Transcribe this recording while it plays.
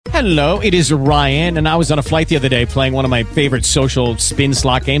Hello, it is Ryan, and I was on a flight the other day playing one of my favorite social spin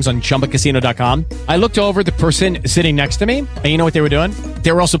slot games on ChumbaCasino.com. I looked over at the person sitting next to me, and you know what they were doing?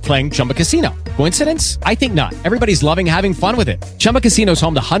 They were also playing Chumba Casino. Coincidence? I think not. Everybody's loving having fun with it. Chumba Casino is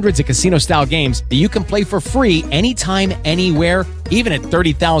home to hundreds of casino-style games that you can play for free anytime, anywhere, even at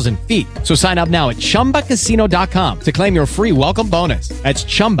 30,000 feet. So sign up now at ChumbaCasino.com to claim your free welcome bonus. That's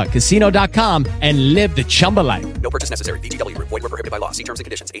ChumbaCasino.com and live the Chumba life. No purchase necessary. VGW. Void where prohibited by law. See terms and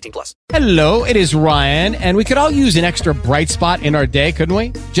conditions. 18+. Hello, it is Ryan, and we could all use an extra bright spot in our day, couldn't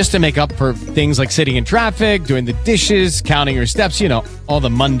we? Just to make up for things like sitting in traffic, doing the dishes, counting your steps, you know, all the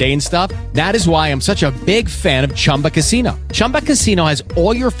mundane stuff. That is why I'm such a big fan of Chumba Casino. Chumba Casino has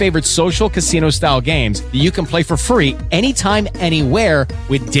all your favorite social casino-style games that you can play for free anytime, anywhere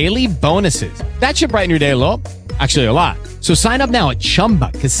with daily bonuses. That should brighten your day a little. Actually, a lot. So sign up now at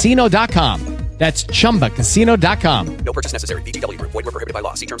ChumbaCasino.com. That's ChumbaCasino.com. No purchase necessary. VGW. Void where prohibited by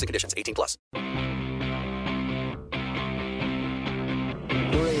law. See terms and conditions. 18+.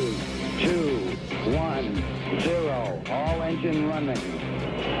 3, 2, 1, 0. All engine running.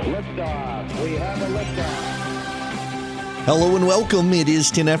 Liftoff. We have a liftoff. Hello and welcome. It is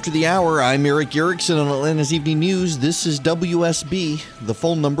 10 after the hour. I'm Erick Erickson on Atlanta's Evening News. This is WSB. The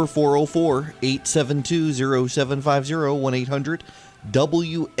phone number 404-872-0750,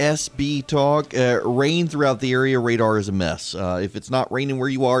 1-800-WSB Talk. Rain throughout the area. Radar is a mess. If it's not raining where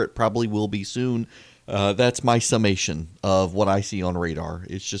you are, it probably will be soon. That's my summation of what I see on radar.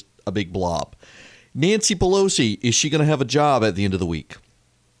 It's just a big blob. Nancy Pelosi, is she going to have a job at the end of the week?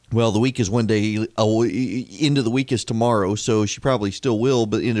 Well, the week is one day, end of the week is tomorrow, so she probably still will,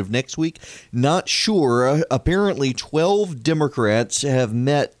 but end of next week, not sure. Apparently, 12 Democrats have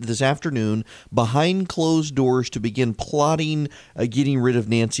met this afternoon behind closed doors to begin plotting getting rid of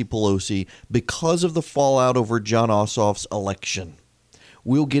Nancy Pelosi because of the fallout over Jon Ossoff's election.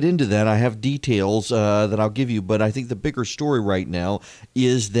 We'll get into that. I have details that I'll give you, but I think the bigger story right now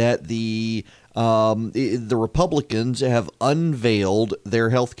is that the Republicans have unveiled their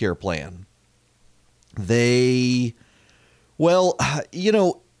health care plan. It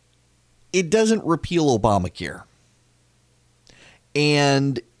doesn't repeal Obamacare.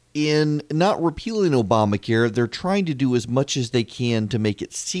 And in not repealing Obamacare, they're trying to do as much as they can to make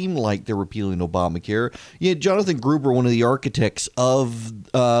it seem like they're repealing Obamacare. Jonathan Gruber, one of the architects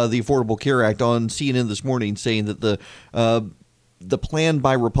of the Affordable Care Act, on CNN this morning saying that the plan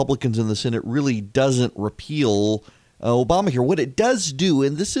by Republicans in the Senate really doesn't repeal Obamacare. What it does do,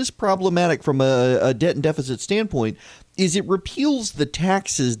 and this is problematic from a debt and deficit standpoint, is it repeals the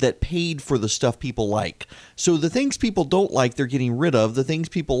taxes that paid for the stuff people like. So the things people don't like, they're getting rid of. The things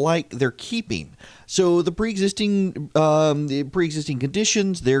people like, they're keeping. So the pre-existing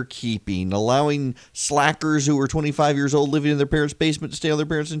conditions, they're keeping. Allowing slackers who are 25 years old living in their parents' basement to stay on their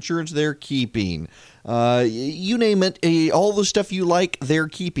parents' insurance, they're keeping. You name it, all the stuff you like, they're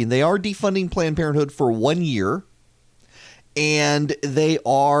keeping. They are defunding Planned Parenthood for 1 year, and they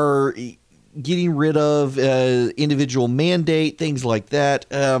are getting rid of individual mandate, things like that.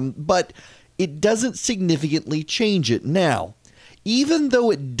 But it doesn't significantly change it. Now, even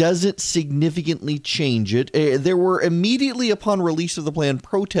though it doesn't significantly change it, there were immediately upon release of the plan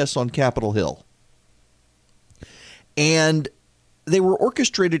protests on Capitol Hill. And they were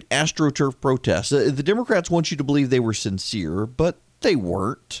orchestrated AstroTurf protests. The Democrats want you to believe they were sincere, but they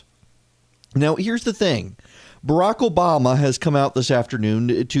weren't. Now, here's the thing. Barack Obama has come out this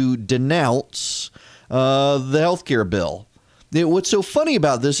afternoon to denounce the health care bill. What's so funny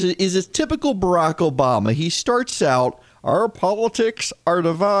about this is it's typical Barack Obama. He starts out, our politics are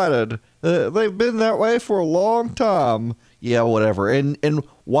divided. They've been that way for a long time. Yeah, whatever. And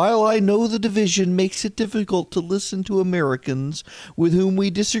while I know the division makes it difficult to listen to Americans with whom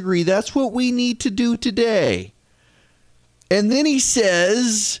we disagree, that's what we need to do today. And then he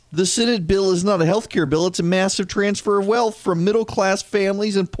says the Senate bill is not a health care bill. It's a massive transfer of wealth from middle-class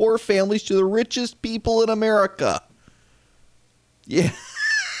families and poor families to the richest people in America. Yeah.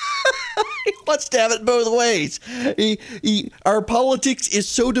 He wants to have it both ways. Our politics is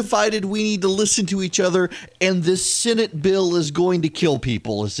so divided we need to listen to each other, and this Senate bill is going to kill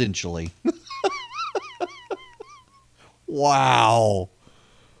people, essentially. Wow.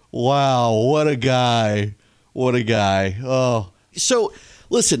 What a guy. What a guy. Oh. So,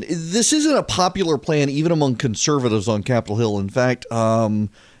 listen, this isn't a popular plan even among conservatives on Capitol Hill. In fact, a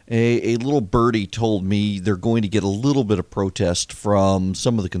little birdie told me they're going to get a little bit of protest from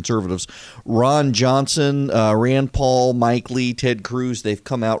some of the conservatives. Ron Johnson, Rand Paul, Mike Lee, Ted Cruz, they've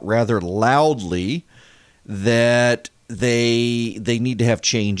come out rather loudly that they need to have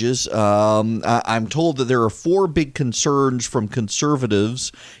changes. I'm told that there are 4 big concerns from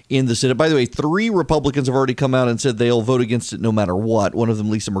conservatives in the Senate. By the way, 3 Republicans have already come out and said they'll vote against it no matter what. One of them,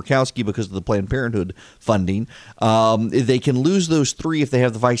 Lisa Murkowski, because of the Planned Parenthood funding. They can lose those 3 if they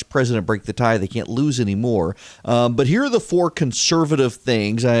have the vice president break the tie. They can't lose anymore. But here are the 4 conservative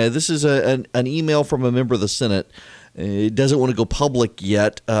things. This is an email from a member of the Senate. It doesn't want to go public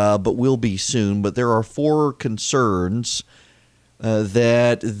yet, but will be soon. But there are 4 concerns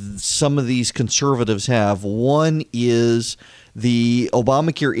that some of these conservatives have. One is the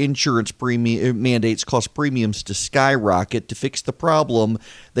Obamacare insurance premium mandates cause premiums to skyrocket. To fix the problem,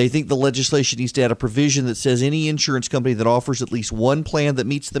 they think the legislation needs to add a provision that says any insurance company that offers at least one plan that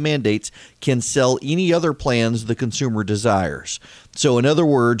meets the mandates can sell any other plans the consumer desires. So in other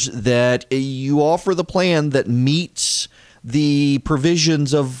words, that you offer the plan that meets the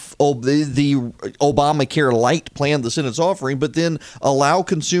provisions of the Obamacare light plan the Senate's offering, but then allow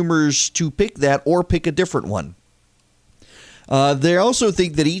consumers to pick that or pick a different one. They also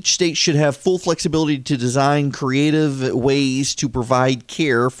think that each state should have full flexibility to design creative ways to provide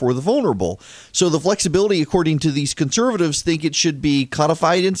care for the vulnerable. So the flexibility, according to these conservatives, think it should be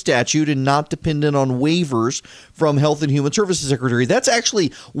codified in statute and not dependent on waivers from Health and Human Services Secretary. That's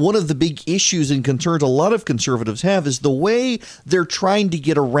actually one of the big issues and concerns a lot of conservatives have, is the way they're trying to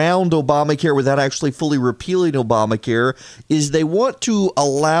get around Obamacare without actually fully repealing Obamacare is they want to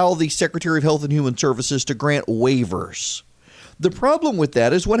allow the Secretary of Health and Human Services to grant waivers. The problem with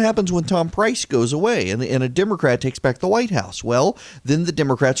that is what happens when Tom Price goes away and a Democrat takes back the White House. Well, then the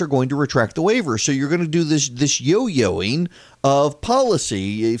Democrats are going to retract the waiver. So you're going to do this yo-yoing of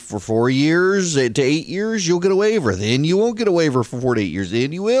policy. For 4 years to 8 years, you'll get a waiver. Then you won't get a waiver for 4 to 8 years.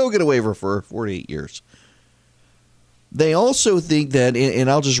 Then you will get a waiver for 4 to 8 years. They also think that, and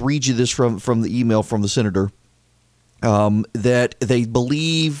I'll just read you this from the email from the senator, that they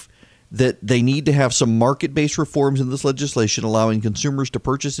believe that they need to have some market-based reforms in this legislation, allowing consumers to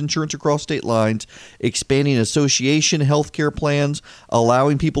purchase insurance across state lines, expanding association health care plans,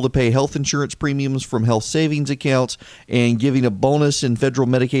 allowing people to pay health insurance premiums from health savings accounts, and giving a bonus in federal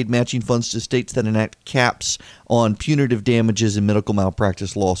Medicaid matching funds to states that enact caps on punitive damages in medical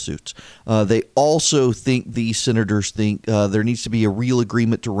malpractice lawsuits. They also think, these senators think, there needs to be a real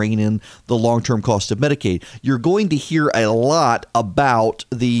agreement to rein in the long-term cost of Medicaid. You're going to hear a lot about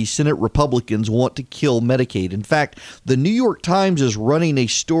the Senate Republicans want to kill Medicaid. In fact, the New York Times is running a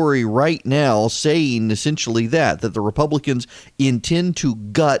story right now saying essentially that the Republicans intend to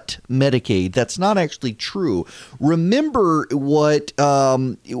gut Medicaid. That's not actually true. Remember what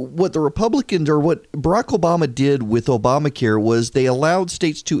the Republicans, or what Barack Obama did with Obamacare, was they allowed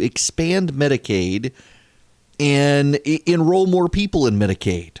states to expand Medicaid and enroll more people in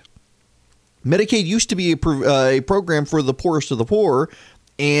Medicaid. Medicaid used to be a program for the poorest of the poor,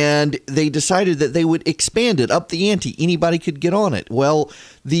 and they decided that they would expand it up the ante. Anybody could get on it. Well,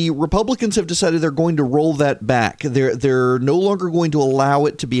 the Republicans have decided they're going to roll that back. They're no longer going to allow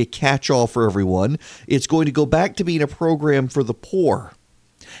it to be a catch-all for everyone. It's going to go back to being a program for the poor.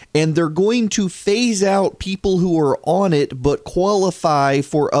 And they're going to phase out people who are on it but qualify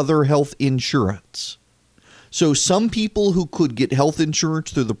for other health insurance. So some people who could get health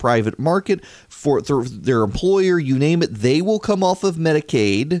insurance through the private market, through their employer, you name it, they will come off of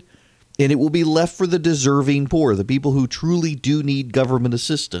Medicaid, and it will be left for the deserving poor, the people who truly do need government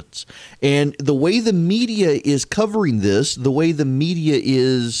assistance. And the way the media is covering this, the way the media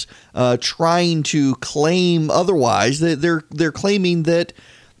is trying to claim otherwise, they're claiming that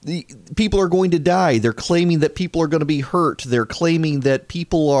the people are going to die. They're claiming that people are going to be hurt. They're claiming that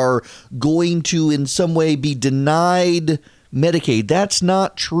people are going to in some way be denied Medicaid. That's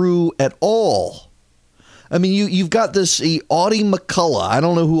not true at all. I mean, you've got this Audie McCullough. I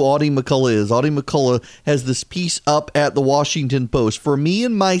don't know who Audie McCullough is. Audie McCullough has this piece up at the Washington Post. For me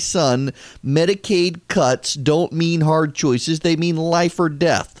and my son, Medicaid cuts don't mean hard choices. They mean life or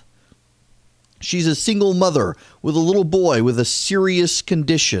death. She's a single mother with a little boy with a serious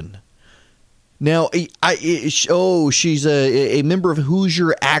condition. Now, she's a member of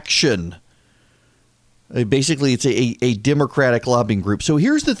Hoosier Action. Basically, it's a Democratic lobbying group. So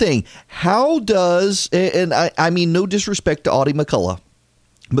here's the thing. How does, and I mean no disrespect to Audie McCullough,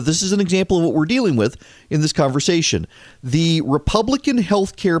 but this is an example of what we're dealing with in this conversation. The Republican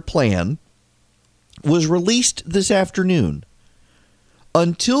health care plan was released this afternoon.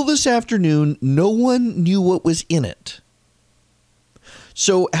 Until this afternoon, no one knew what was in it.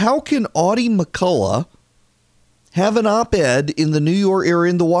 So how can Audie McCullough have an op-ed in the New York or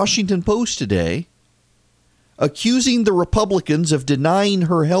in the Washington Post today accusing the Republicans of denying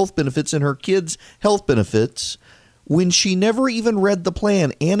her health benefits and her kids' health benefits when she never even read the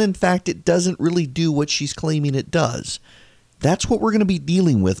plan, and in fact, it doesn't really do what she's claiming it does. That's what we're going to be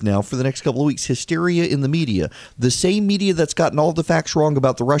dealing with now for the next couple of weeks. Hysteria in the media. The same media that's gotten all the facts wrong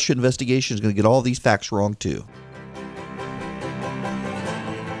about the Russia investigation is going to get all these facts wrong too.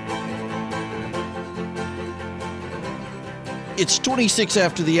 It's 26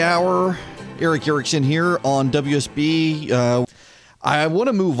 after the hour. Erickson here on WSB. I want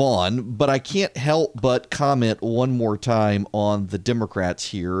to move on, but I can't help but comment one more time on the Democrats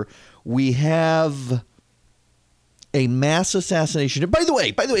here. We have a mass assassination. By the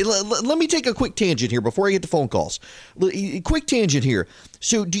way, let me take a quick tangent here before I get to phone calls. Quick tangent here.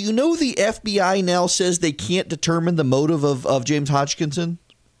 So do you know the FBI now says they can't determine the motive of James Hodgkinson?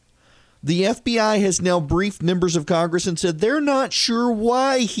 The FBI has now briefed members of Congress and said they're not sure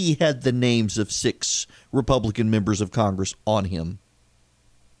why he had the names of 6 Republican members of Congress on him.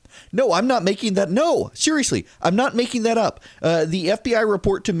 No, I'm not making that. No, seriously, I'm not making that up. The FBI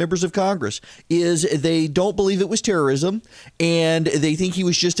report to members of Congress is they don't believe it was terrorism, and they think he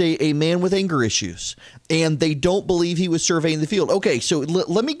was just a man with anger issues, and they don't believe he was surveying the field. Okay, so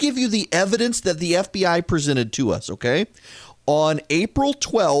let me give you the evidence that the FBI presented to us, okay? On April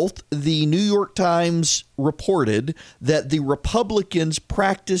 12th, the New York Times reported that the Republicans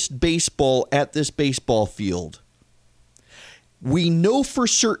practiced baseball at this baseball field. We know for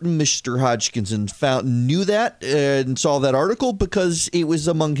certain Mr. Hodgkinson knew that and saw that article because it was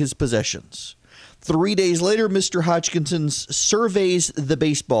among his possessions. 3 days later, Mr. Hodgkinson surveys the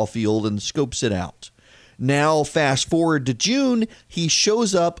baseball field and scopes it out. Now, fast forward to June, he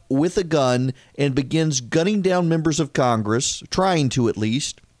shows up with a gun and begins gunning down members of Congress, trying to at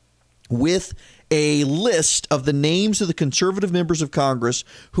least, with a list of the names of the conservative members of Congress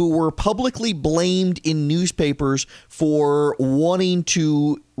who were publicly blamed in newspapers for wanting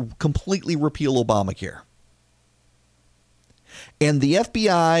to completely repeal Obamacare. And the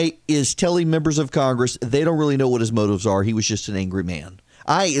FBI is telling members of Congress they don't really know what his motives are. He was just an angry man.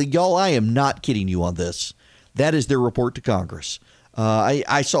 I am not kidding you on this. That is their report to Congress.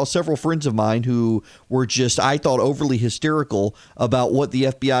 I saw several friends of mine who were just, I thought, overly hysterical about what the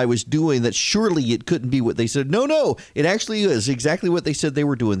FBI was doing, that surely it couldn't be what they said. No, it actually is exactly what they said they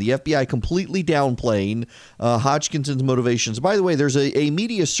were doing. The FBI completely downplaying Hodgkinson's motivations. By the way, there's a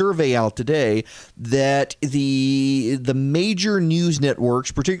media survey out today that the major news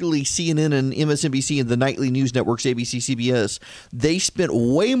networks, particularly CNN and MSNBC and the nightly news networks, ABC, CBS, they spent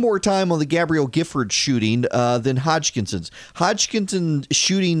way more time on the Gabrielle Gifford shooting than Hodgkinson's. Hodgkinson's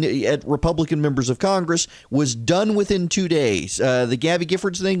shooting at Republican members of Congress was done within 2 days. The Gabby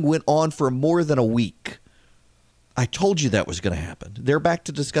Giffords thing went on for more than a week. I told you that was going to happen. They're back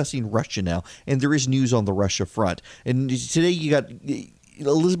to discussing Russia now, and there is news on the Russia front. And today you got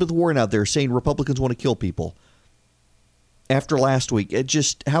Elizabeth Warren out there saying Republicans want to kill people. After last week,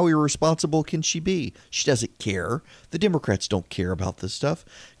 just how irresponsible can she be? She doesn't care. The Democrats don't care about this stuff.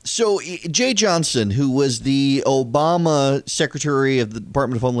 So Jay Johnson, who was the Obama Secretary of the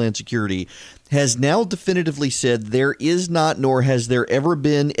Department of Homeland Security, has now definitively said there is not, nor has there ever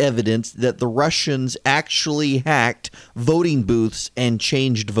been, evidence that the Russians actually hacked voting booths and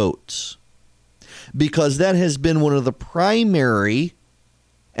changed votes. Because that has been one of the primary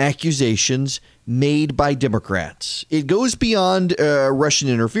accusations made by Democrats. It goes beyond Russian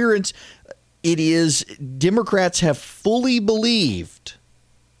interference. It is Democrats have fully believed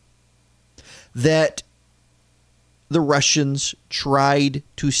that the Russians tried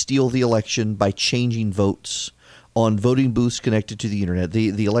to steal the election by changing votes on voting booths connected to the internet,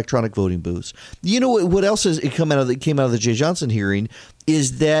 the electronic voting booths. You know what else came out of the Jay Johnson hearing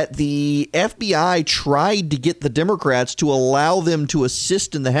is that the FBI tried to get the Democrats to allow them to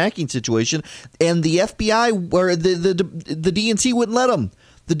assist in the hacking situation, and the FBI or the DNC wouldn't let them.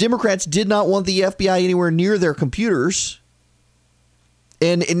 The Democrats did not want the FBI anywhere near their computers.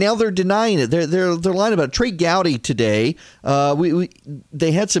 And now they're denying it. They're lying about it. Trey Gowdy today,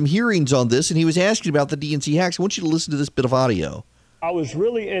 they had some hearings on this, and he was asking about the DNC hacks. I want you to listen to this bit of audio. I was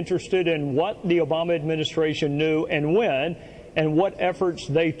really interested in what the Obama administration knew and when, and what efforts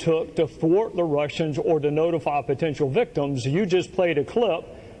they took to thwart the Russians or to notify potential victims. You just played a clip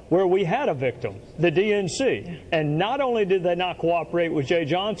where we had a victim, the DNC. And not only did they not cooperate with Jay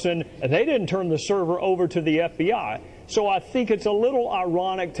Johnson, they didn't turn the server over to the FBI. So I think it's a little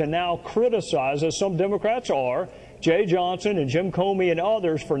ironic to now criticize, as some Democrats are, Jay Johnson and Jim Comey and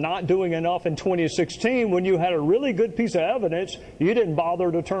others for not doing enough in 2016 when you had a really good piece of evidence you didn't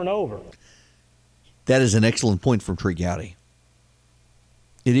bother to turn over. That is an excellent point from Trey Gowdy.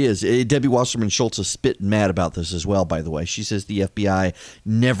 It is. Debbie Wasserman Schultz is spit mad about this as well, by the way. She says the FBI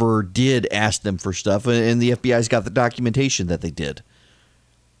never did ask them for stuff, and the FBI's got the documentation that they did.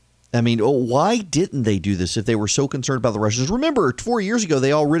 I mean, why didn't they do this if they were so concerned about the Russians? Remember, 4 years ago,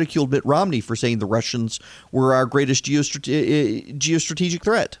 they all ridiculed Mitt Romney for saying the Russians were our greatest geostrategic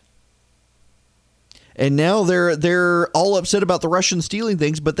threat. And now they're all upset about the Russians stealing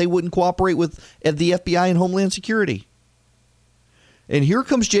things, but they wouldn't cooperate with the FBI and Homeland Security. And here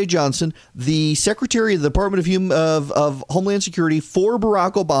comes Jay Johnson, the Secretary of the Department of Homeland Security for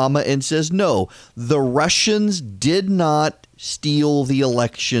Barack Obama, and says, no, the Russians did not steal the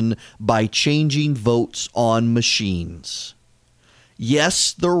election by changing votes on machines.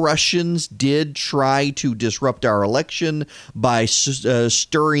 Yes, the Russians did try to disrupt our election by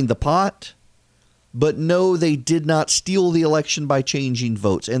stirring the pot. But no, they did not steal the election by changing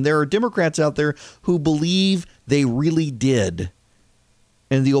votes. And there are Democrats out there who believe they really did.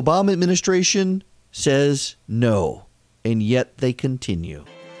 And the Obama administration says no, and yet they continue.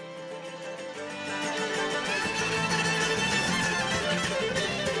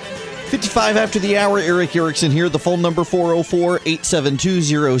 "55 after the hour, Erick Erickson here. The phone number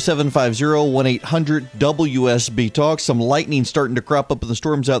 404-872-0750, 1-800-WSB Talk. Some lightning starting to crop up in the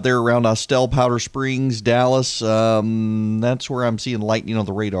storms out there around Austell, Powder Springs, Dallas. That's where I'm seeing lightning on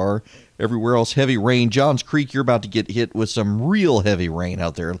the radar. Everywhere else, heavy rain. Johns Creek, you're about to get hit with some real heavy rain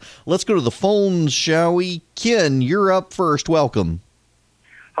out there. Let's go to the phones, shall we? Ken, you're up first. Welcome.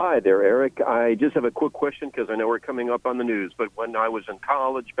 Hi there, Eric. I just have a quick question because I know we're coming up on the news. But when I was in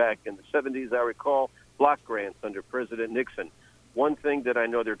college back in the 70s, I recall block grants under President Nixon. One thing that I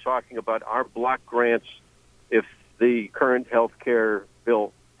know they're talking about are block grants if the current health care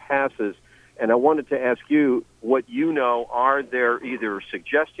bill passes. And I wanted to ask you what you know. Are there either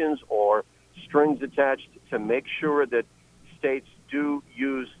suggestions or strings attached to make sure that states do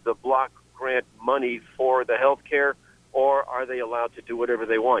use the block grant money for the health care, or are they allowed to do whatever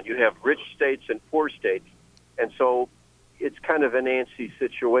they want? You have rich states and poor states, and so it's kind of an antsy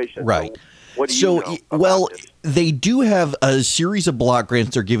situation. Right. So what do you know about this? They do have a series of block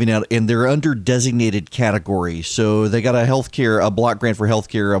grants they're giving out, and they're under designated categories. So they got a block grant for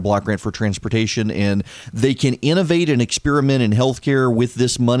healthcare, a block grant for transportation, and they can innovate and experiment in healthcare with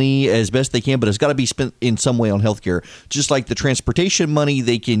this money as best they can, but it's got to be spent in some way on healthcare. Just like the transportation money,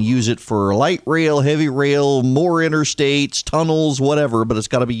 they can use it for light rail, heavy rail, more interstates, tunnels, whatever, but it's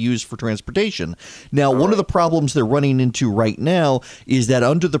got to be used for transportation. Now, one of the problems they're running into right now is that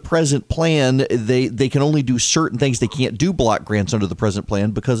under the present plan, they can only do certain things. They can't do block grants under the present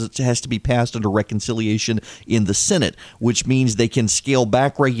plan because it has to be passed under reconciliation in the Senate, which means they can scale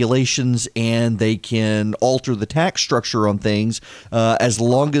back regulations and they can alter the tax structure on things as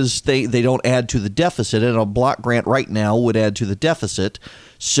long as they don't add to the deficit. And a block grant right now would add to the deficit.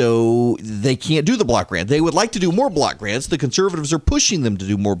 So they can't do the block grant. They would like to do more block grants. The conservatives are pushing them to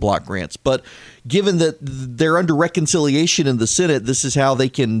do more block grants. But given that they're under reconciliation in the Senate, this is how they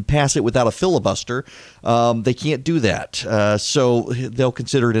can pass it without a filibuster. They can't do that. So they'll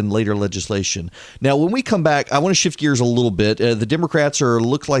consider it in later legislation. Now, when we come back, I want to shift gears a little bit. The Democrats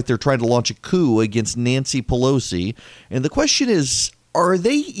look like they're trying to launch a coup against Nancy Pelosi. And the question is, are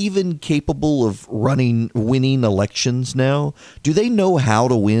they even capable of winning elections now? Do they know how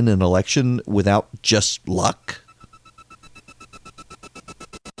to win an election without just luck?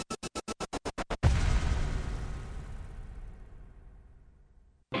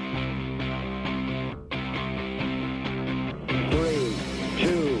 Three,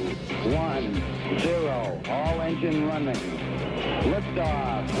 two, 1, 0. All engine running.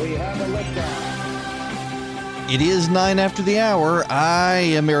 Liftoff. We have a liftoff. It is 9 after the hour. I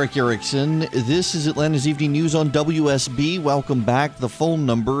am Erick Erickson. This is Atlanta's Evening News on WSB. Welcome back. The phone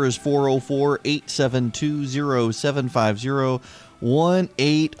number is 404-872-0750,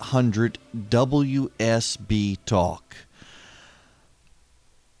 1-800-WSB Talk.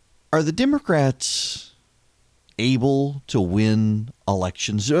 Are the Democrats able to win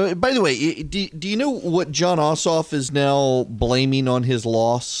elections? By the way, do you know what John Ossoff is now blaming on his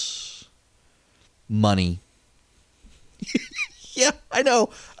loss? Money. Yeah, I know.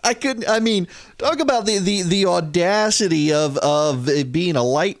 I mean, talk about the audacity of it being a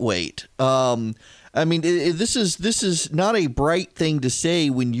lightweight. I mean, this is not a bright thing to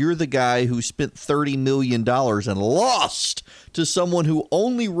say when you're the guy who spent $30 million and lost to someone who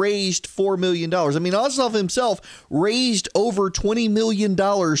only raised $4 million. I mean, Ossoff himself raised over $20 million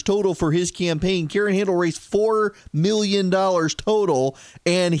total for his campaign. Karen Handel raised $4 million total,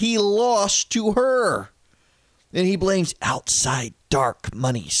 and he lost to her. And he blames outside dark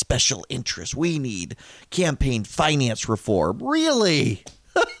money, special interests. We need campaign finance reform. Really?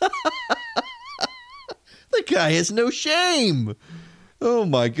 guy has no shame. Oh,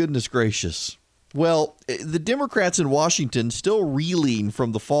 my goodness gracious. Well, the Democrats in Washington still reeling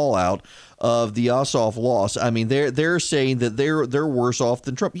from the fallout of the Ossoff loss. I mean, they're saying that they're worse off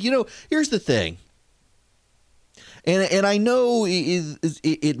than Trump. You know, here's the thing. And I know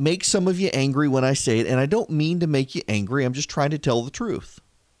it makes some of you angry when I say it, and I don't mean to make you angry. I'm just trying to tell the truth.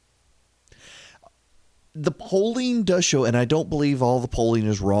 The polling does show, and I don't believe all the polling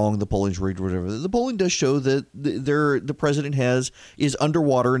is wrong. The polling's rigged, whatever. The polling does show that the president is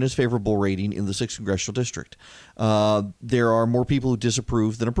underwater in his favorable rating in the 6th congressional district. There are more people who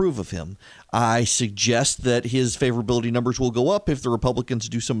disapprove than approve of him. I suggest that his favorability numbers will go up if the Republicans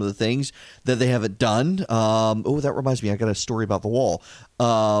do some of the things that they haven't done. That reminds me, I got a story about the wall.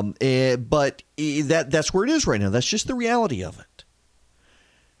 But that's where it is right now. That's just the reality of it.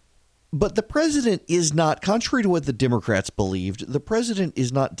 But the president is not, contrary to what the Democrats believed, the president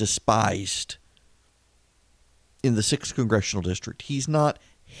is not despised in the 6th congressional district. He's not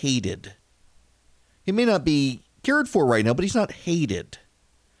hated. He may not be cared for right now, but he's not hated.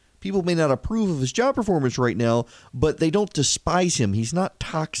 People may not approve of his job performance right now, but they don't despise him. He's not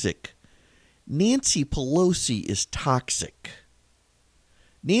toxic. Nancy Pelosi is toxic.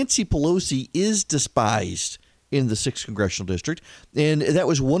 Nancy Pelosi is despised in the 6th congressional district. And that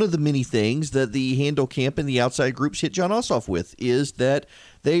was one of the many things that the Handel camp and the outside groups hit Jon Ossoff with, is that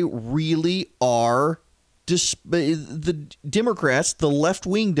they really are the Democrats, the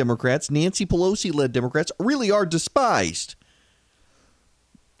left-wing Democrats, Nancy Pelosi-led Democrats, really are despised.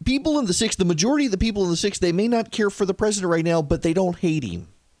 People in the 6th, the majority of the people in the 6th, they may not care for the president right now, but they don't hate him.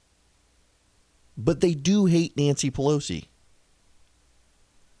 But they do hate Nancy Pelosi.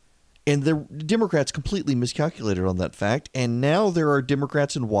 And the Democrats completely miscalculated on that fact. And now there are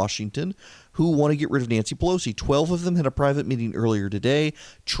Democrats in Washington who want to get rid of Nancy Pelosi. 12 of them had a private meeting earlier today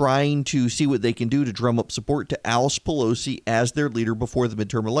trying to see what they can do to drum up support to oust Pelosi as their leader before the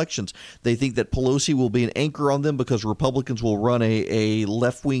midterm elections. They think that Pelosi will be an anchor on them because Republicans will run a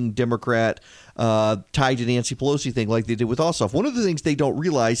left-wing Democrat tied to Nancy Pelosi thing like they did with Ossoff. One of the things they don't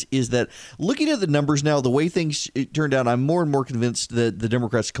realize is that looking at the numbers now, the way things turned out, I'm more and more convinced that the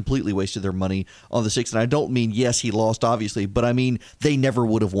Democrats completely wasted their money on the 6th. And I don't mean, yes, he lost, obviously, but I mean they never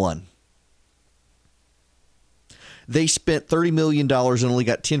would have won. They spent $30 million and only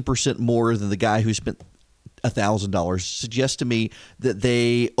got 10% more than the guy who spent $1,000. Suggests to me that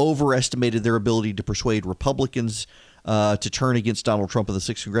they overestimated their ability to persuade Republicans to turn against Donald Trump in the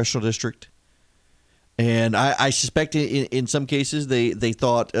 6th congressional district. And I suspect in some cases they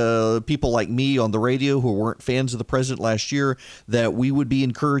thought people like me on the radio who weren't fans of the president last year that we would be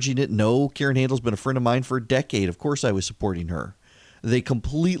encouraging it. No, Karen Handel's been a friend of mine for a decade. Of course I was supporting her. They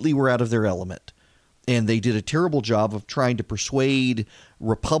completely were out of their element. And they did a terrible job of trying to persuade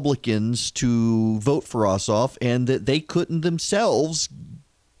Republicans to vote for Ossoff, and that they couldn't themselves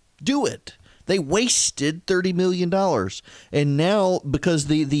do it. They wasted $30 million. And now, because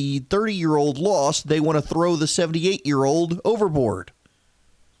the 30-year-old lost, they want to throw the 78-year-old overboard.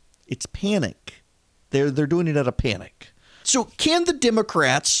 It's panic. They're doing it out of panic. So can the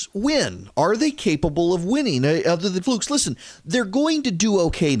Democrats win? Are they capable of winning other than flukes? Listen, they're going to do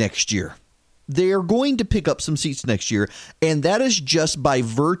okay next year. They are going to pick up some seats next year, and that is just by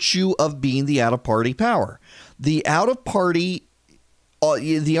virtue of being the out-of-party power. The out-of-party,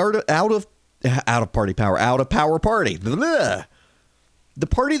 out-of-party power, out-of-power party. Blah. The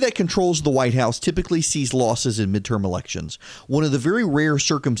party that controls the White House typically sees losses in midterm elections. One of the very rare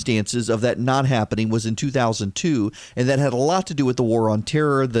circumstances of that not happening was in 2002, and that had a lot to do with the war on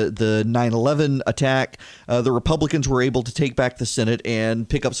terror, the 9/11 attack. The Republicans were able to take back the Senate and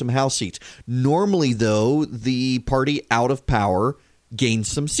pick up some House seats. Normally, though, the party out of power gains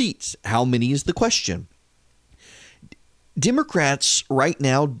some seats. How many is the question? Democrats right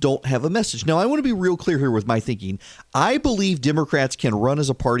now don't have a message. Now, I want to be real clear here with my thinking. I believe Democrats can run as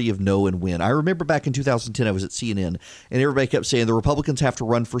a party of no and win. I remember back in 2010, I was at CNN, and everybody kept saying the Republicans have to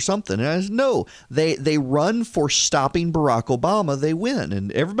run for something. And I said, no, they run for stopping Barack Obama. They win.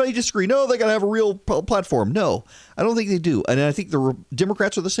 And everybody disagreed. No, they got to have a real platform. No, I don't think they do. And I think the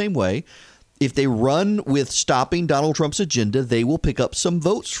Democrats are the same way. If they run with stopping Donald Trump's agenda, they will pick up some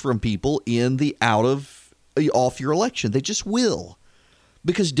votes from people in the off-year election. They just will,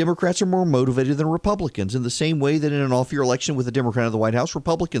 because Democrats are more motivated than Republicans, in the same way that in an off-year election with a Democrat in the White House,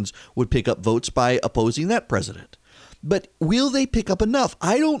 Republicans would pick up votes by opposing that president. But will they pick up enough?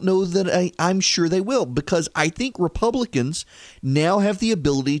 I don't know that I'm sure they will, because I think Republicans now have the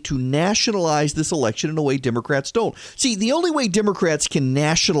ability to nationalize this election in a way Democrats don't. See, the only way Democrats can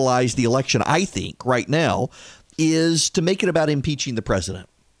nationalize the election, I think, right now, is to make it about impeaching the president.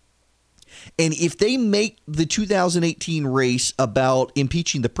 And if they make the 2018 race about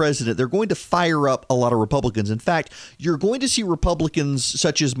impeaching the president, they're going to fire up a lot of Republicans. In fact, you're going to see Republicans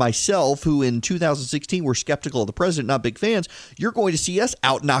such as myself, who in 2016 were skeptical of the president, not big fans. You're going to see us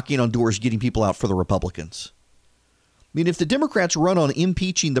out knocking on doors, getting people out for the Republicans. I mean, if the Democrats run on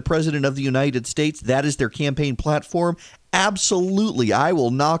impeaching the president of the United States, that is their campaign platform, absolutely. I will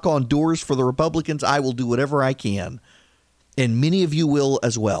knock on doors for the Republicans. I will do whatever I can. And many of you will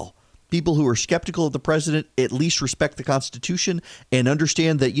as well. People who are skeptical of the president at least respect the Constitution and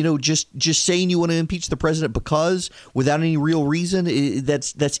understand that, just saying you want to impeach the president because without any real reason,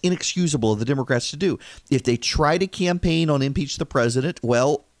 that's inexcusable of the Democrats to do. If they try to campaign on impeach the president,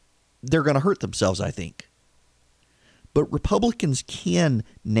 well, they're going to hurt themselves, I think. But Republicans can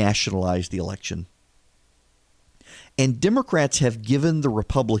nationalize the election. And Democrats have given the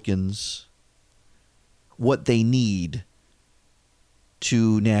Republicans what they need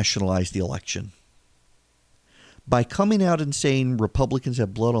to nationalize the election. By coming out and saying Republicans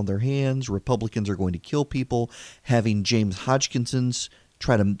have blood on their hands, Republicans are going to kill people, having James Hodgkinson's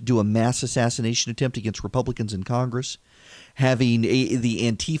try to do a mass assassination attempt against Republicans in Congress, having the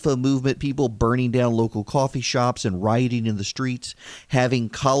Antifa movement, people burning down local coffee shops and rioting in the streets, having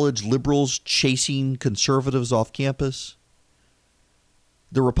college liberals chasing conservatives off campus.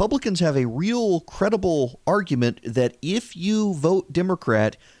 The Republicans have a real credible argument that if you vote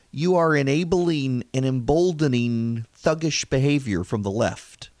Democrat, you are enabling and emboldening thuggish behavior from the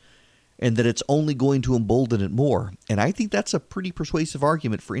left, and that it's only going to embolden it more. And I think that's a pretty persuasive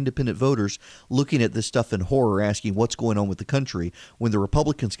argument for independent voters looking at this stuff in horror, asking what's going on with the country, when the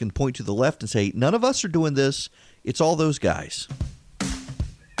Republicans can point to the left and say, none of us are doing this. It's all those guys.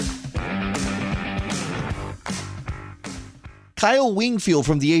 Kyle Wingfield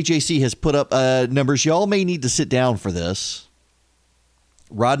from the AJC has put up numbers. Y'all may need to sit down for this.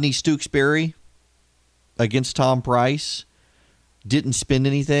 Rodney Stooksbury against Tom Price didn't spend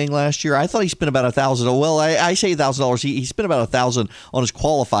anything last year. I thought he spent about $1,000. Well, I say $1,000. He spent about $1,000 on his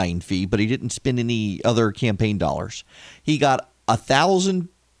qualifying fee, but he didn't spend any other campaign dollars. He got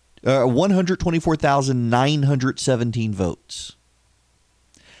 124,917 votes.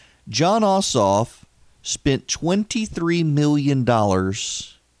 John Ossoff spent $23 million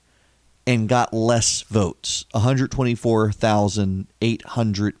and got less votes,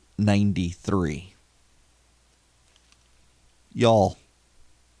 124,893. Y'all,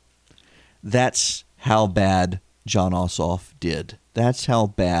 that's how bad John Ossoff did. That's how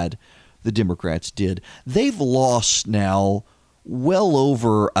bad the Democrats did. They've lost now well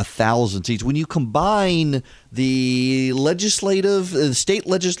over 1,000 seats. When you combine the legislative, state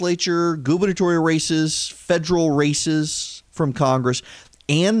legislature, gubernatorial races, federal races from Congress,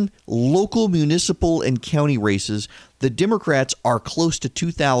 and local municipal and county races, the Democrats are close to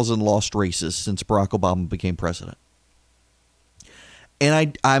 2,000 lost races since Barack Obama became president.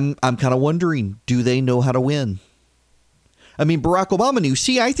 And I'm kind of wondering, do they know how to win? I mean, Barack Obama knew.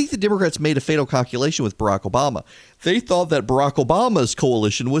 See, I think the Democrats made a fatal calculation with Barack Obama. They thought that Barack Obama's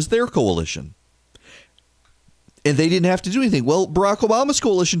coalition was their coalition, and they didn't have to do anything. Well, Barack Obama's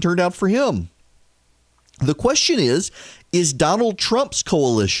coalition turned out for him. The question is Donald Trump's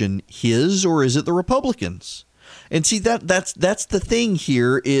coalition his, or is it the Republicans? And see, that's the thing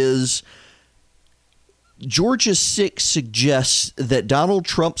here is Georgia 6 suggests that Donald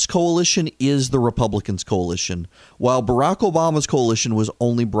Trump's coalition is the Republicans' coalition, while Barack Obama's coalition was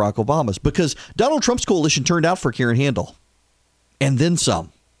only Barack Obama's, because Donald Trump's coalition turned out for Karen Handel, and then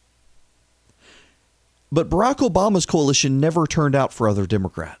some. But Barack Obama's coalition never turned out for other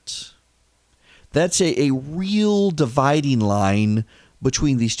Democrats. That's a real dividing line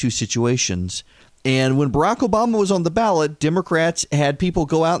between these two situations. And when Barack Obama was on the ballot, Democrats had people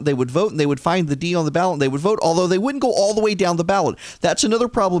go out and they would vote, and they would find the D on the ballot and they would vote, although they wouldn't go all the way down the ballot. That's another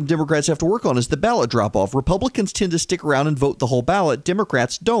problem Democrats have to work on, is the ballot drop off. Republicans tend to stick around and vote the whole ballot.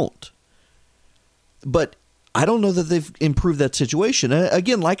 Democrats don't. But I don't know that they've improved that situation.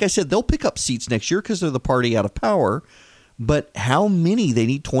 Again, like I said, they'll pick up seats next year because they're the party out of power. But how many? They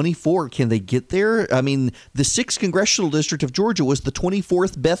need 24. Can they get there? I mean, the 6th congressional district of Georgia was the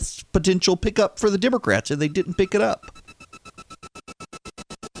 24th best potential pickup for the Democrats, and they didn't pick it up.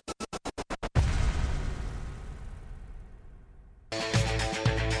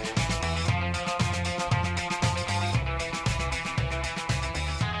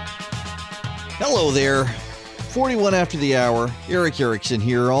 Hello there. 41 after the hour, Erick Erickson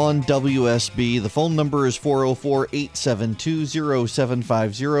here on WSB. The phone number is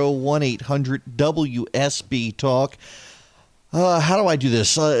 404-872-0750, 1-800-WSB-TALK. How do I do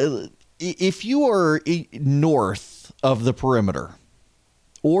this? If you are north of the perimeter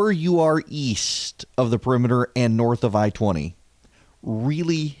or you are east of the perimeter and north of I-20,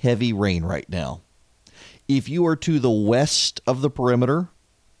 really heavy rain right now. If you are to the west of the perimeter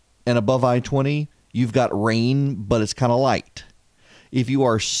and above I-20, you've got rain, but it's kind of light. If you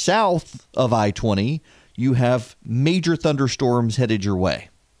are south of I-20, you have major thunderstorms headed your way.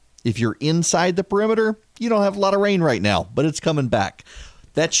 If you're inside the perimeter, you don't have a lot of rain right now, but it's coming back.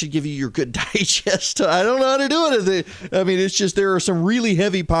 That should give you your good digest. I don't know how to do it. I mean, it's just there are some really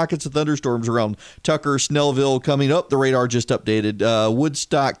heavy pockets of thunderstorms around Tucker, Snellville coming up. The radar just updated.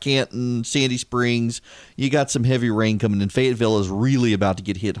 Woodstock, Canton, Sandy Springs. You got some heavy rain coming in. Fayetteville is really about to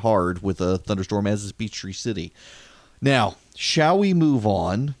get hit hard with a thunderstorm, as is Peachtree City. Now, shall we move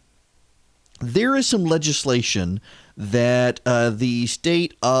on? There is some legislation that the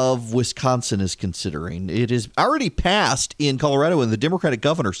state of Wisconsin is considering. It is already passed in Colorado, and the Democratic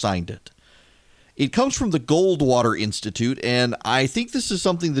governor signed it. It comes from the Goldwater Institute, and I think this is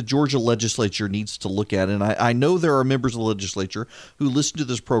something the Georgia legislature needs to look at. And I know there are members of the legislature who listen to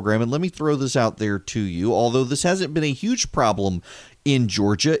this program, and let me throw this out there to you. Although this hasn't been a huge problem in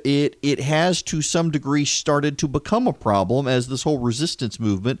Georgia, it has to some degree started to become a problem as this whole resistance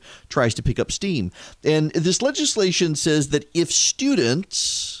movement tries to pick up steam. And this legislation says that if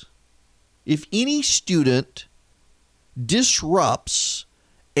any student disrupts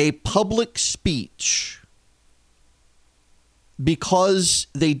a public speech because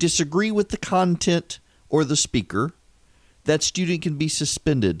they disagree with the content or the speaker, that student can be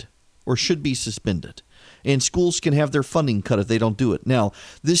suspended or should be suspended. And schools can have their funding cut if they don't do it. Now,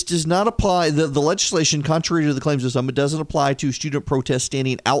 this does not apply. The legislation, contrary to the claims of some, it doesn't apply to student protests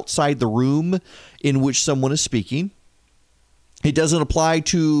standing outside the room in which someone is speaking. It doesn't apply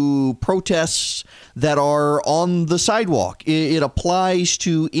to protests that are on the sidewalk. It applies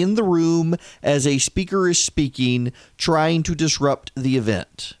to in the room as a speaker is speaking, trying to disrupt the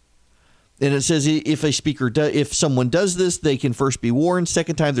event. And it says if someone does this, they can first be warned.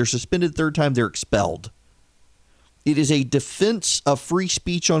 Second time, they're suspended. Third time, they're expelled. It is a Defense of Free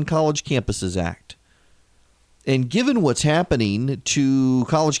Speech on College Campuses Act. And given what's happening to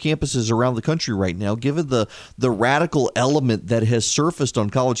college campuses around the country right now, given the radical element that has surfaced on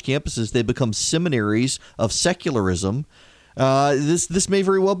college campuses, they become seminaries of secularism. This may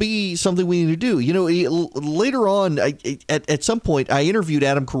very well be something we need to do. You know, later on, at some point, I interviewed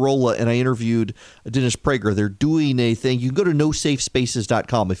Adam Carolla and I interviewed Dennis Prager. They're doing a thing. You can go to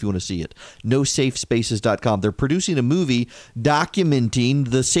nosafespaces.com if you want to see it. Nosafespaces.com. They're producing a movie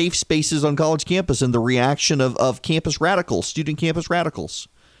documenting the safe spaces on college campus and the reaction of campus radicals, student campus radicals.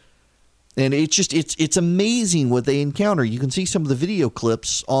 And it's amazing what they encounter. You can see some of the video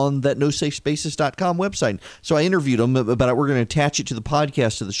clips on that nosafespaces.com website. So I interviewed them about it. We're going to attach it to the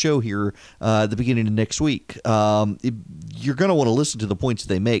podcast of the show here at the beginning of next week. You're going to want to listen to the points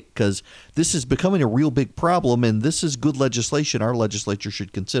they make because this is becoming a real big problem, and this is good legislation our legislature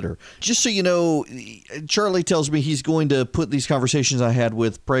should consider. Just so you know, Charlie tells me he's going to put these conversations I had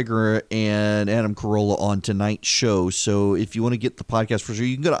with Prager and Adam Carolla on tonight's show. So if you want to get the podcast for sure,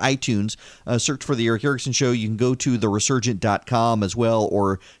 you can go to iTunes. Search for The Erick Erickson Show. You can go to theresurgent.com as well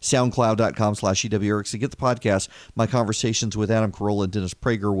or soundcloud.com/EW Erickson. Get the podcast. My conversations with Adam Carolla and Dennis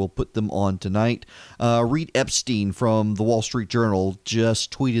Prager, will put them on tonight. Reed Epstein from the Wall Street Journal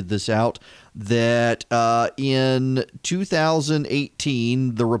just tweeted this out, that in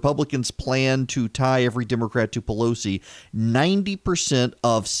 2018, the Republicans plan to tie every Democrat to Pelosi. 90%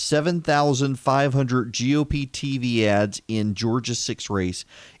 of 7,500 GOP TV ads in Georgia's 6th race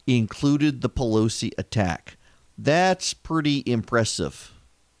included the Pelosi attack. That's pretty impressive.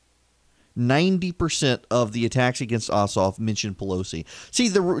 90% of the attacks against Ossoff mentioned Pelosi. See,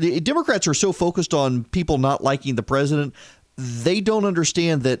 the Democrats are so focused on people not liking the president, they don't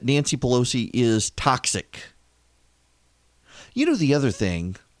understand that Nancy Pelosi is toxic. You know, the other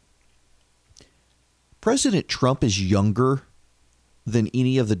thing, President Trump is younger than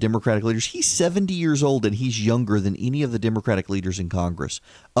any of the Democratic leaders. He's 70 years old, and he's younger than any of the Democratic leaders in Congress,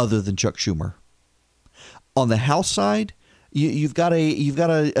 other than Chuck Schumer. On the House side, you've got a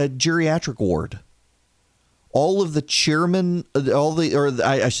geriatric ward. All of the chairmen,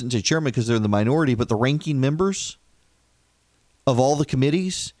 I shouldn't say chairman because they're in the minority, but the ranking members of all the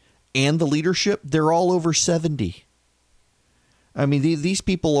committees and the leadership, they're all over 70. I mean, these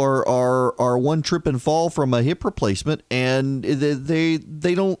people are one trip and fall from a hip replacement, and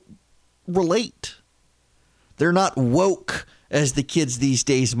they don't relate. They're not woke, as the kids these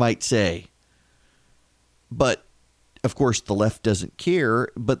days might say. But, of course, the left doesn't care,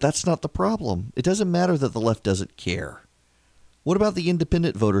 but that's not the problem. It doesn't matter that the left doesn't care. What about the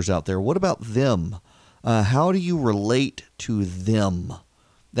independent voters out there? What about them? How do you relate to them?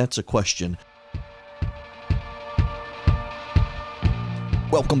 That's a question.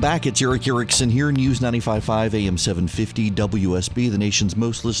 Welcome back. It's Erick Erickson here, News 95.5 AM 750 WSB, the nation's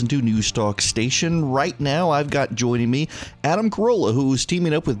most listened to news talk station. Right now, I've got joining me Adam Carolla, who is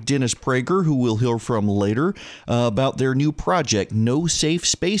teaming up with Dennis Prager, who we'll hear from later, about their new project, No Safe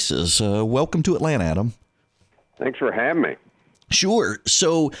Spaces. Welcome to Atlanta, Adam. Thanks for having me. Sure.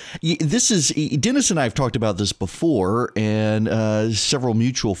 So this is, Dennis and I have talked about this before, and several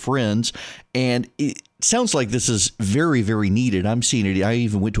mutual friends, and it sounds like this is very, very needed. I'm seeing it. I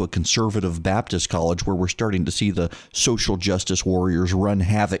even went to a conservative Baptist college where we're starting to see the social justice warriors run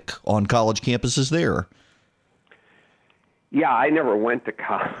havoc on college campuses there. Yeah, I never went to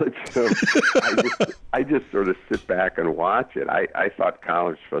college, so I just sort of sit back and watch it. I thought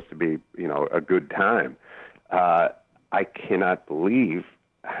college was supposed to be, a good time. I cannot believe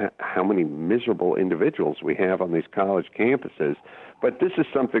how many miserable individuals we have on these college campuses. But this is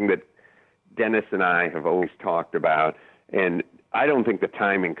something that Dennis and I have always talked about, and I don't think the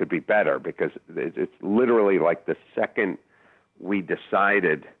timing could be better because it's literally like the second we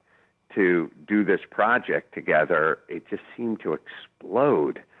decided to do this project together, it just seemed to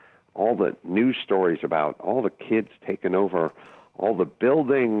explode. All the news stories about all the kids taking over all the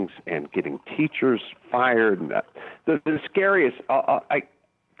buildings and getting teachers fired. The scariest,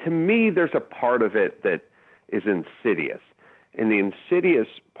 to me, there's a part of it that is insidious. And the insidious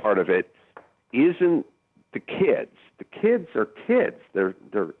part of it isn't the kids. The kids are kids. They're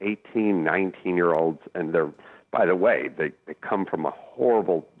 18, 19-year-olds, and they're, by the way, they come from a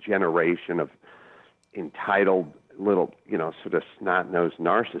horrible generation of entitled little, sort of snot-nosed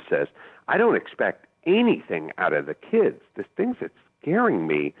narcissists. I don't expect anything out of the kids. The things that's scaring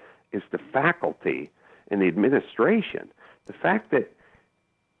me is the faculty and the administration. The fact that,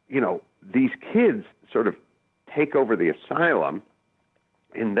 these kids sort of take over the asylum,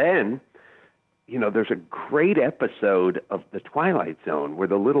 and then, there's a great episode of The Twilight Zone where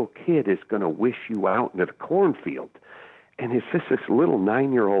the little kid is going to wish you out into the cornfield. And it's just this little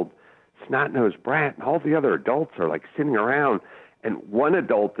 9-year-old snot-nosed brat, and all the other adults are like sitting around. And one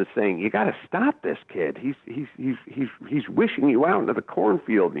adult is saying, "You got to stop this kid. He's wishing you out into the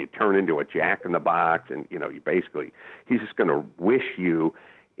cornfield." And you turn into a jack-in-the-box, and he's just going to wish you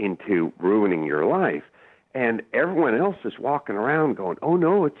into ruining your life. And everyone else is walking around going, "Oh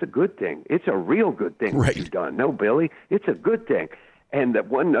no, it's a good thing. It's a real good thing right. What you've done. No, Billy, it's a good thing." And that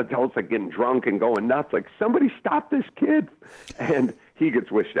one adult's like getting drunk and going nuts, like, "Somebody stop this kid!" And he gets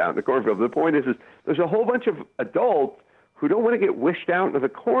wished out in the cornfield. The point is there's a whole bunch of adults who don't want to get wished out into the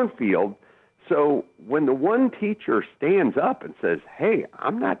cornfield. So when the one teacher stands up and says, "Hey,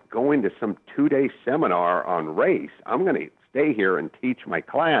 I'm not going to some 2-day seminar on race. I'm going to stay here and teach my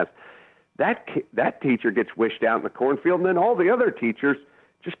class," that teacher gets wished out in the cornfield, and then all the other teachers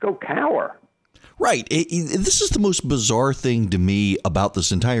just go cower. Right. This is the most bizarre thing to me about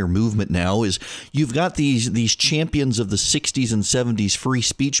this entire movement now is you've got these champions of the 60s and 70s free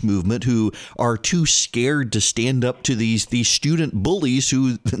speech movement who are too scared to stand up to these student bullies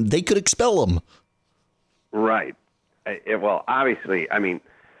who they could expel them. Right. Well, obviously,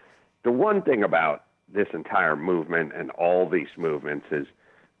 the one thing about this entire movement and all these movements is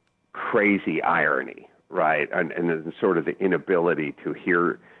crazy irony, right? And sort of the inability to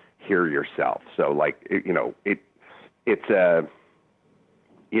hear yourself. So it's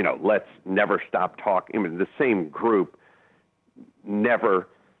let's never stop talking. The same group never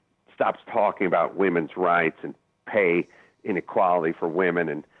stops talking about women's rights and pay inequality for women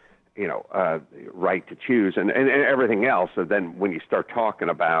and, right to choose and everything else. So then when you start talking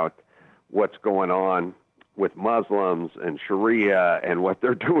about what's going on with Muslims and Sharia and what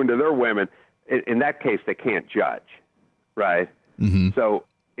they're doing to their women, in that case, they can't judge, right? Mm-hmm. So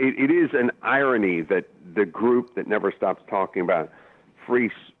it is an irony that the group that never stops talking about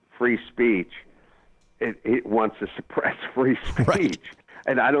free speech, it wants to suppress free speech. Right.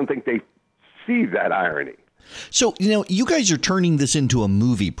 And I don't think they see that irony. So, you guys are turning this into a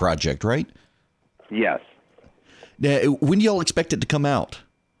movie project, right? Yes. When do y'all expect it to come out?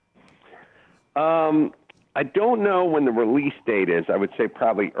 I don't know when the release date is. I would say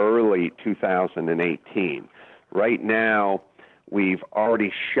probably early 2018. Right now, we've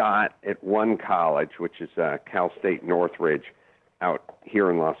already shot at one college, which is Cal State Northridge out here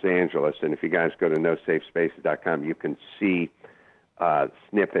in Los Angeles. And if you guys go to nosafespaces.com, you can see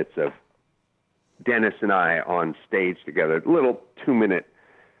snippets of Dennis and I on stage together, little 2-minute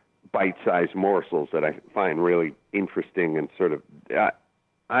bite-sized morsels that I find really interesting and sort of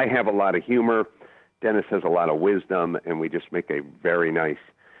I have a lot of humor. Dennis has a lot of wisdom, and we just make a very nice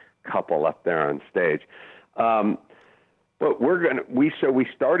couple up there on stage. Well, we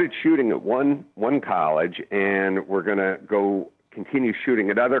started shooting at one college, and we're gonna continue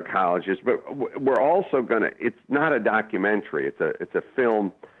shooting at other colleges. But we're also it's not a documentary; it's a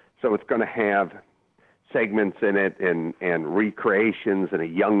film, so it's gonna have segments in it and recreations and a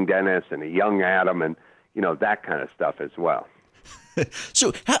young Dennis and a young Adam and that kind of stuff as well.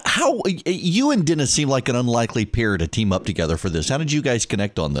 So how you and Dennis seem like an unlikely pair to team up together for this. How did you guys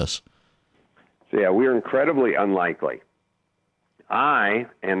connect on this? So yeah, we're incredibly unlikely. I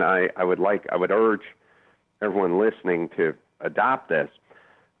would urge everyone listening to adopt this.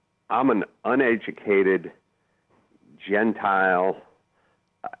 I'm an uneducated Gentile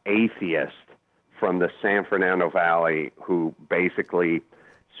atheist from the San Fernando Valley who basically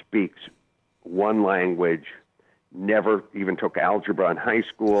speaks one language, never even took algebra in high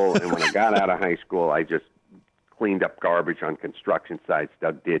school, and when I got out of high school, I just cleaned up garbage on construction sites,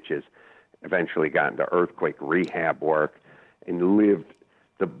 dug ditches, eventually got into earthquake rehab work, and lived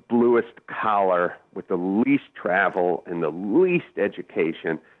the bluest collar with the least travel and the least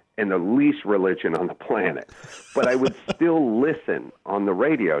education and the least religion on the planet. But I would still listen on the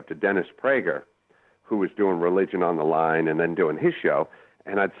radio to Dennis Prager, who was doing Religion on the Line and then doing his show,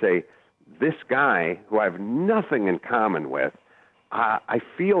 and I'd say, this guy, who I have nothing in common with, I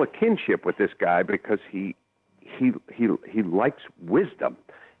feel a kinship with this guy because he likes wisdom.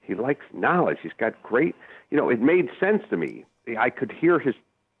 He likes knowledge. He's got great, it made sense to me. I could hear his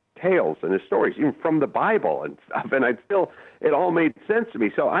tales and his stories, even from the Bible and stuff, and it all made sense to me.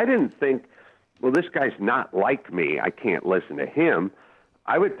 So I didn't think, well, this guy's not like me, I can't listen to him.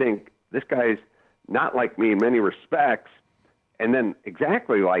 I would think, this guy's not like me in many respects, and then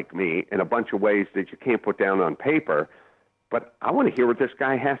exactly like me in a bunch of ways that you can't put down on paper. But I want to hear what this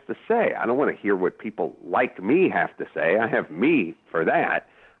guy has to say. I don't want to hear what people like me have to say. I have me for that.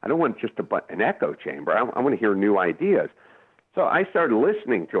 I don't want just an echo chamber. I want to hear new ideas. So I started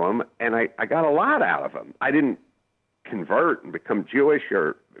listening to him, and I got a lot out of him. I didn't convert and become Jewish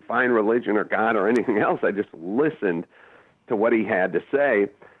or find religion or God or anything else. I just listened to what he had to say.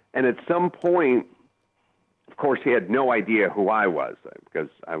 And at some point, of course, he had no idea who I was because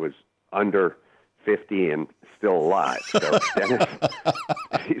I was under 50 and still alive. So Dennis,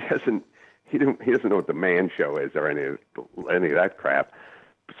 he doesn't know what the Man Show is or any of that crap.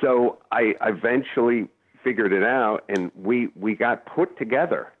 So I eventually figured it out, and we got put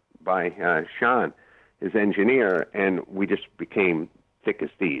together by Sean, his engineer, and we just became thick as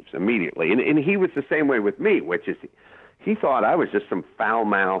thieves immediately. And he was the same way with me, which is he thought I was just some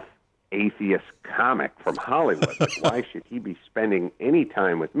foul-mouthed atheist comic from Hollywood. Like, why should he be spending any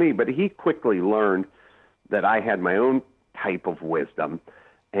time with me? But he quickly learned that I had my own type of wisdom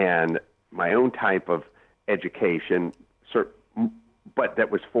and my own type of education, but that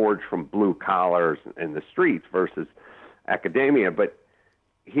was forged from blue collars and the streets versus academia. But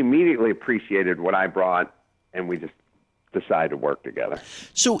he immediately appreciated what I brought, and we just decided to work together.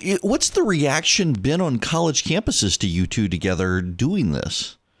 So what's the reaction been on college campuses to you two together doing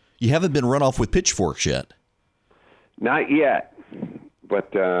this? You haven't been run off with pitchforks yet. Not yet,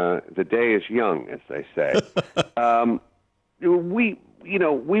 but the day is young, as they say. We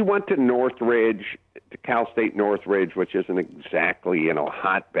went to Northridge, to Cal State Northridge, which isn't exactly, a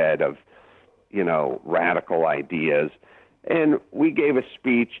hotbed of, radical ideas. And we gave a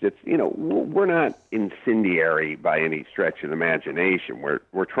speech that's, we're not incendiary by any stretch of the imagination.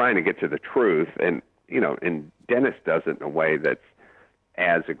 We're trying to get to the truth. And, and Dennis does it in a way that's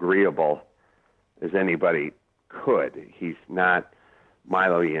as agreeable as anybody could. He's not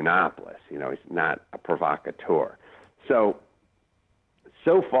Milo Yiannopoulos. He's not a provocateur. So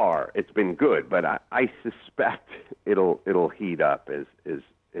far it's been good, but I suspect it'll heat up as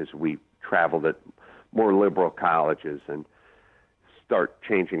we travel to more liberal colleges and start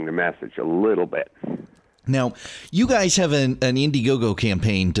changing the message a little bit. Now, you guys have an Indiegogo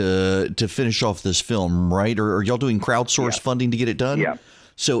campaign to finish off this film, right? Or are y'all doing crowdsource funding to get it done? Yeah.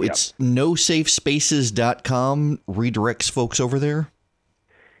 So it's nosafespaces.com redirects folks over there?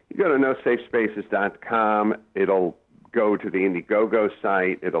 You go to nosafespaces.com. It'll go to the Indiegogo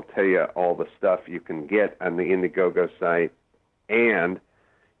site. It'll tell you all the stuff you can get on the Indiegogo site. And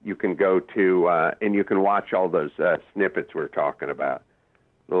you can go to, and you can watch all those snippets we're talking about.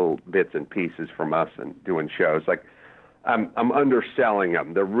 Little bits and pieces from us and doing shows. Like I'm underselling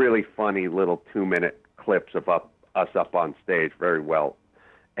them. They're really funny little 2-minute clips of us up on stage, very well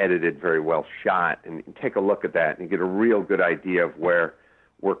edited, very well shot. And you take a look at that and you get a real good idea of where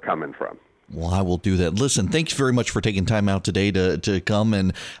we're coming from. Well, I will do that. Listen, thanks very much for taking time out today to come,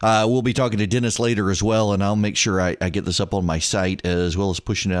 and we'll be talking to Dennis later as well, and I'll make sure I get this up on my site as well as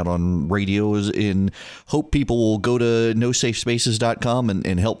pushing it out on radios, and hope people will go to nosafespaces.com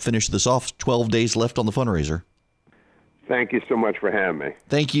and help finish this off. 12 days left on the fundraiser. Thank you so much for having me.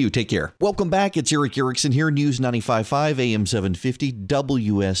 Thank you. Take care. Welcome back. It's Erick Erickson here, News 95.5, AM 750,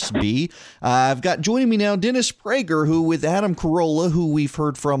 WSB. I've got joining me now Dennis Prager, who with Adam Carolla, who we've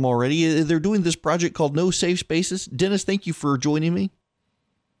heard from already. They're doing this project called No Safe Spaces. Dennis, thank you for joining me.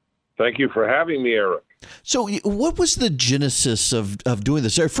 Thank you for having me, Eric. So what was the genesis of doing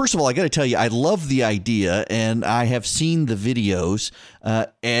this? First of all, I got to tell you, I love the idea, and I have seen the videos,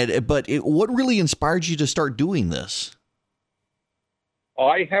 but what really inspired you to start doing this?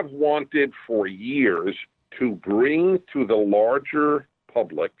 I have wanted for years to bring to the larger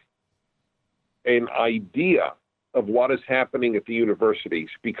public an idea of what is happening at the universities,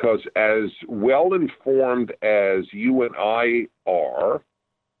 because as well informed as you and I are,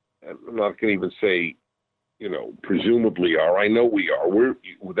 and I'm not going to even say, presumably are, I know we are.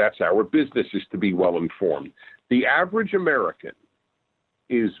 That's our business, is to be well informed. The average American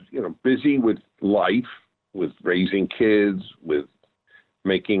is, busy with life, with raising kids, with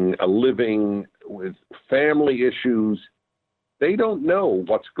making a living, with family issues. They don't know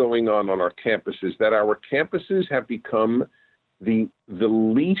what's going on our campuses, that our campuses have become the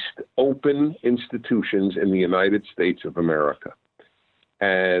least open institutions in the United States of America.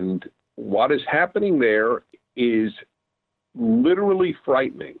 And what is happening there is literally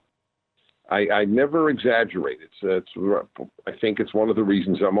frightening. I never exaggerate. I think it's one of the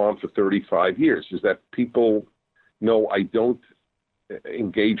reasons I'm on for 35 years, is that people know I don't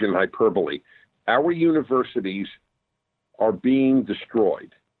engage in hyperbole. Our universities are being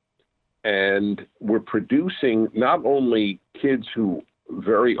destroyed, and we're producing not only kids who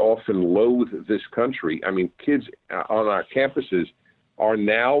very often loathe this country. I mean, kids on our campuses are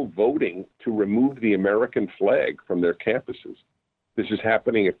now voting to remove the American flag from their campuses. This is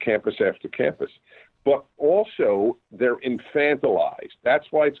happening at campus after campus. But also, they're infantilized. That's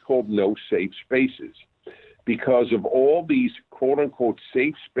why it's called No Safe Spaces, because of all these quote-unquote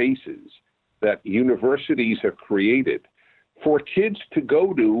safe spaces that universities have created for kids to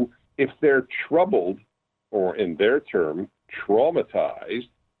go to if they're troubled, or in their term, traumatized,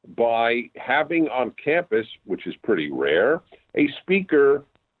 by having on campus, which is pretty rare, a speaker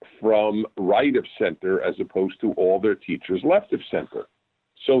from right of center as opposed to all their teachers left of center.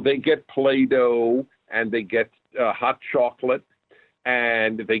 So they get Play-Doh, and they get hot chocolate,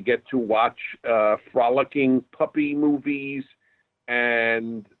 and they get to watch frolicking puppy movies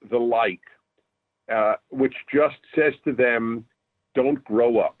and the like, which just says to them, don't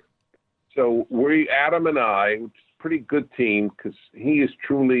grow up. So Adam and I, which is a pretty good team, because he is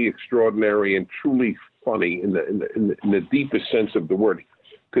truly extraordinary and truly funny in the deepest sense of the word,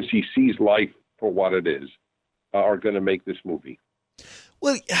 because he sees life for what it is, are going to make this movie.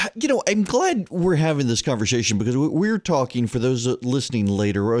 Well, I'm glad we're having this conversation, because we're talking, for those listening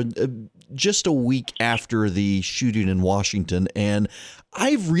later, just a week after the shooting in Washington, and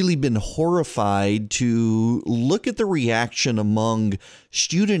I've really been horrified to look at the reaction among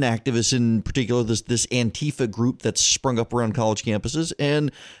student activists, in particular this Antifa group that's sprung up around college campuses,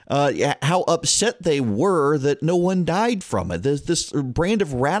 and how upset they were that no one died from it. There's this brand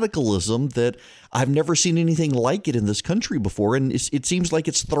of radicalism that I've never seen anything like it in this country before, and it seems like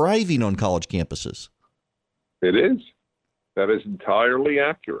it's thriving on college campuses. It is. That is entirely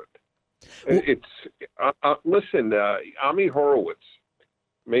accurate. It's listen, Ami Horowitz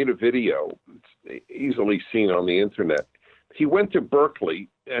made a video. It's easily seen on the internet. He went to Berkeley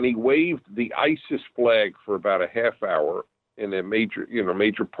and he waved the ISIS flag for about a half hour in a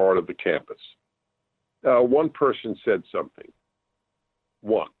major part of the campus. One person said something.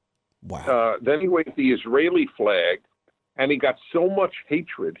 One. Wow. Then he waved the Israeli flag, and he got so much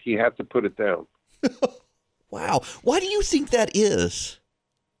hatred he had to put it down. Wow. Why do you think that is?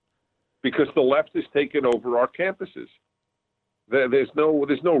 Because the left has taken over our campuses. There's no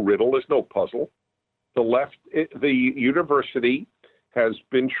riddle. There's no puzzle. The university has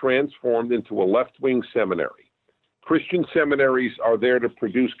been transformed into a left-wing seminary. Christian seminaries are there to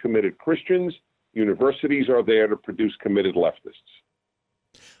produce committed Christians. Universities are there to produce committed leftists.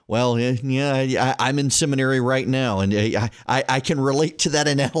 Well, yeah, I'm in seminary right now, and I can relate to that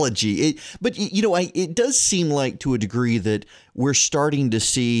analogy. But it does seem like, to a degree, that we're starting to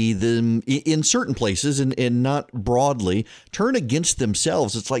see them in certain places, and not broadly, turn against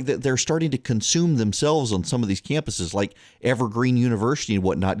themselves. It's like they're starting to consume themselves on some of these campuses, like Evergreen University and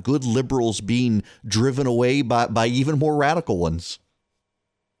whatnot. Good liberals being driven away by even more radical ones.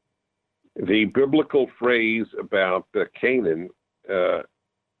 The biblical phrase about Canaan, a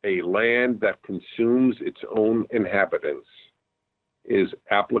land that consumes its own inhabitants, is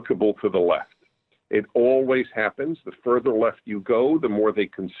applicable to the left. It always happens. The further left you go, the more they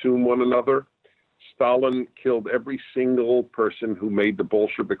consume one another. Stalin killed every single person who made the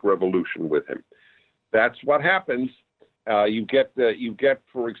Bolshevik Revolution with him. That's what happens. You get,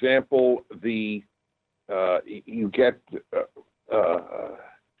 for example,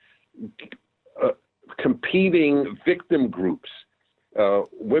 competing victim groups,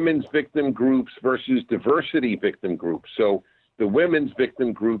 women's victim groups versus diversity victim groups. So the women's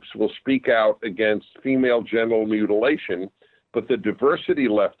victim groups will speak out against female genital mutilation, but the diversity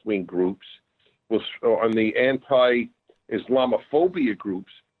left-wing groups and the anti-Islamophobia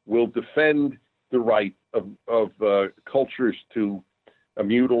groups will defend the right of cultures to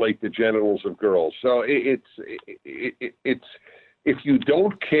mutilate the genitals of girls. So it's if you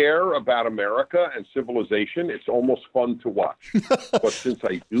don't care about America and civilization, it's almost fun to watch. But since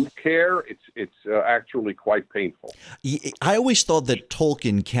I do care, it's actually quite painful. I always thought that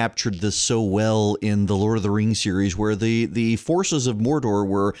Tolkien captured this so well in the Lord of the Rings series, where the forces of Mordor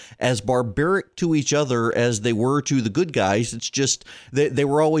were as barbaric to each other as they were to the good guys. It's just they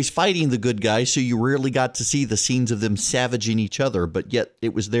were always fighting the good guys, so you rarely got to see the scenes of them savaging each other, but yet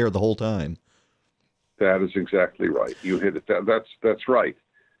it was there the whole time. That is exactly right. You hit it. That's right.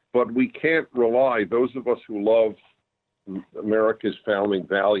 But we can't rely, those of us who love America's founding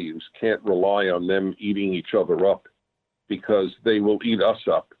values can't rely on them eating each other up, because they will eat us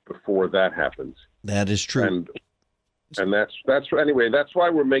up before that happens. That is true. And that's anyway, that's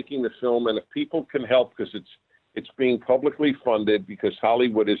why we're making the film. And if people can help, because it's being publicly funded, because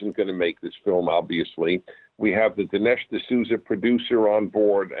Hollywood isn't going to make this film, obviously. We have the Dinesh D'Souza producer on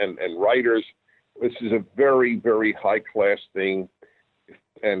board and writers. This is a very, very high-class thing.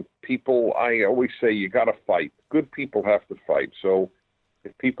 And people, I always say, you got to fight. Good people have to fight. So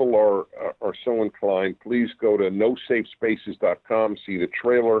if people are so inclined, please go to nosafespaces.com, see the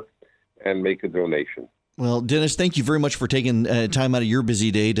trailer, and make a donation. Well, Dennis, thank you very much for taking time out of your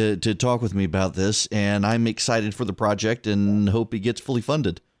busy day to talk with me about this. And I'm excited for the project and hope it gets fully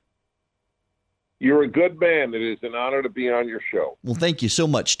funded. You're a good man. It is an honor to be on your show. Well, thank you so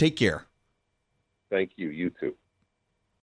much. Take care. Thank you. You too.